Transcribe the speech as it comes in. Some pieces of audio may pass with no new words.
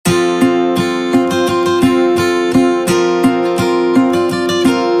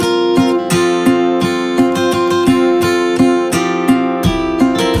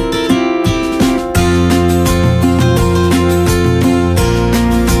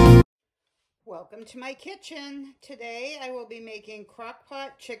Welcome to my kitchen. Today I will be making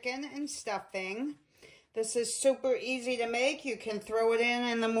crockpot chicken and stuffing. This is super easy to make. You can throw it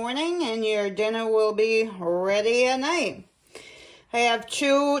in the morning and your dinner will be ready at night. I have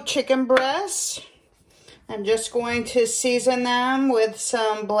 2 chicken breasts. I'm just going to season them with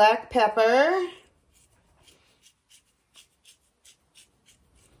some black pepper,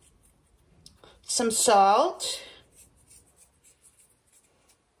 some salt,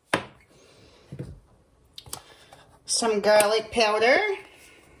 some garlic powder,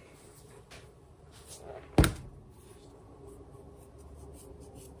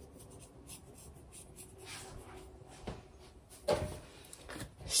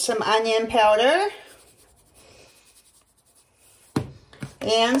 some onion powder,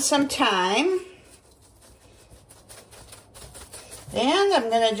 and some thyme. And I'm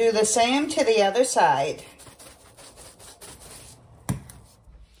going to do the same to the other side.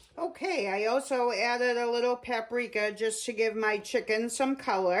 Okay, I also added a little paprika just to give my chicken some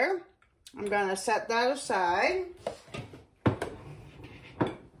color. I'm going to set that aside.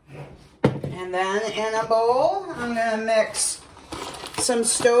 And then in a bowl, I'm going to mix some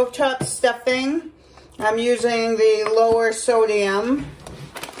stovetop stuffing. I'm using the lower sodium.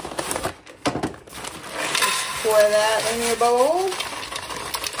 Just pour that in your bowl.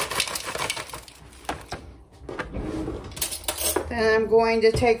 Then I'm going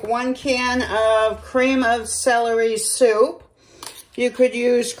to take 1 can of cream of celery soup. You could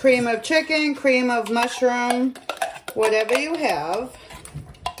use cream of chicken, cream of mushroom, whatever you have.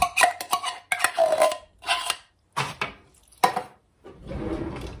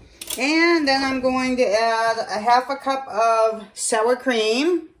 And then I'm going to add a 1/2 cup of sour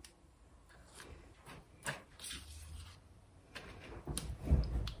cream.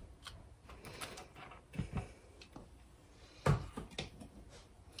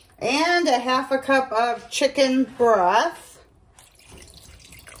 And a 1/2 cup of chicken broth.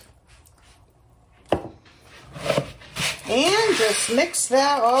 And just mix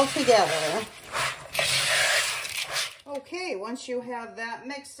that all together. Okay, once you have that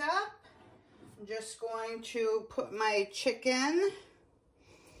mixed up, I'm just going to put my chicken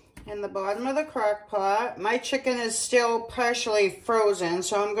in the bottom of the crock pot. My chicken is still partially frozen,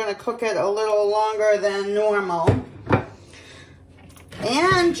 so I'm going to cook it a little longer than normal.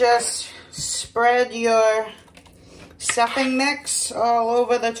 And just spread your stuffing mix all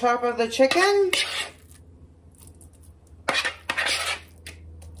over the top of the chicken.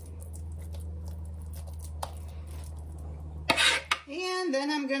 And then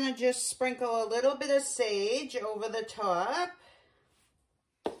I'm going to just sprinkle a little bit of sage over the top.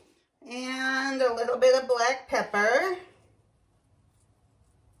 And a little bit of black pepper.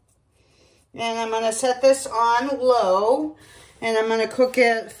 And I'm going to set this on low. And I'm going to cook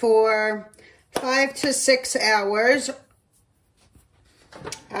it for 5 to 6 hours.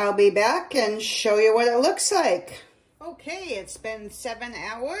 I'll be back and show you what it looks like. Okay, it's been 7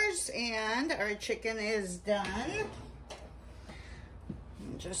 hours and our chicken is done.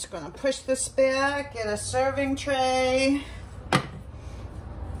 I'm just going to push this back, get a serving tray.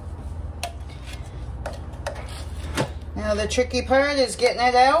 Now the tricky part is getting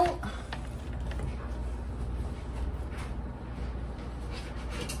it out.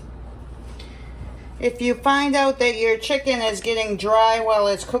 If you find out that your chicken is getting dry while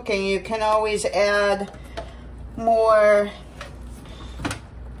it's cooking, you can always add more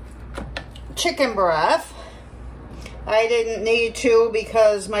chicken broth. I didn't need to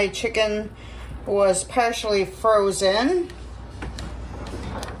because my chicken was partially frozen.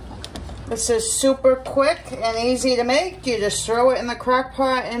 This is super quick and easy to make. You just throw it in the crock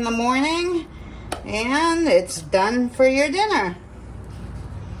pot in the morning and it's done for your dinner.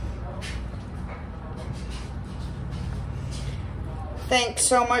 Thanks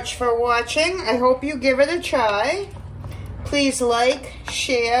so much for watching. I hope you give it a try. Please like,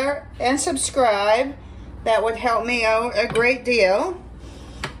 share, and subscribe. That would help me out a great deal.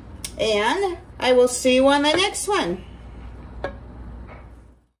 And I will see you on the next one.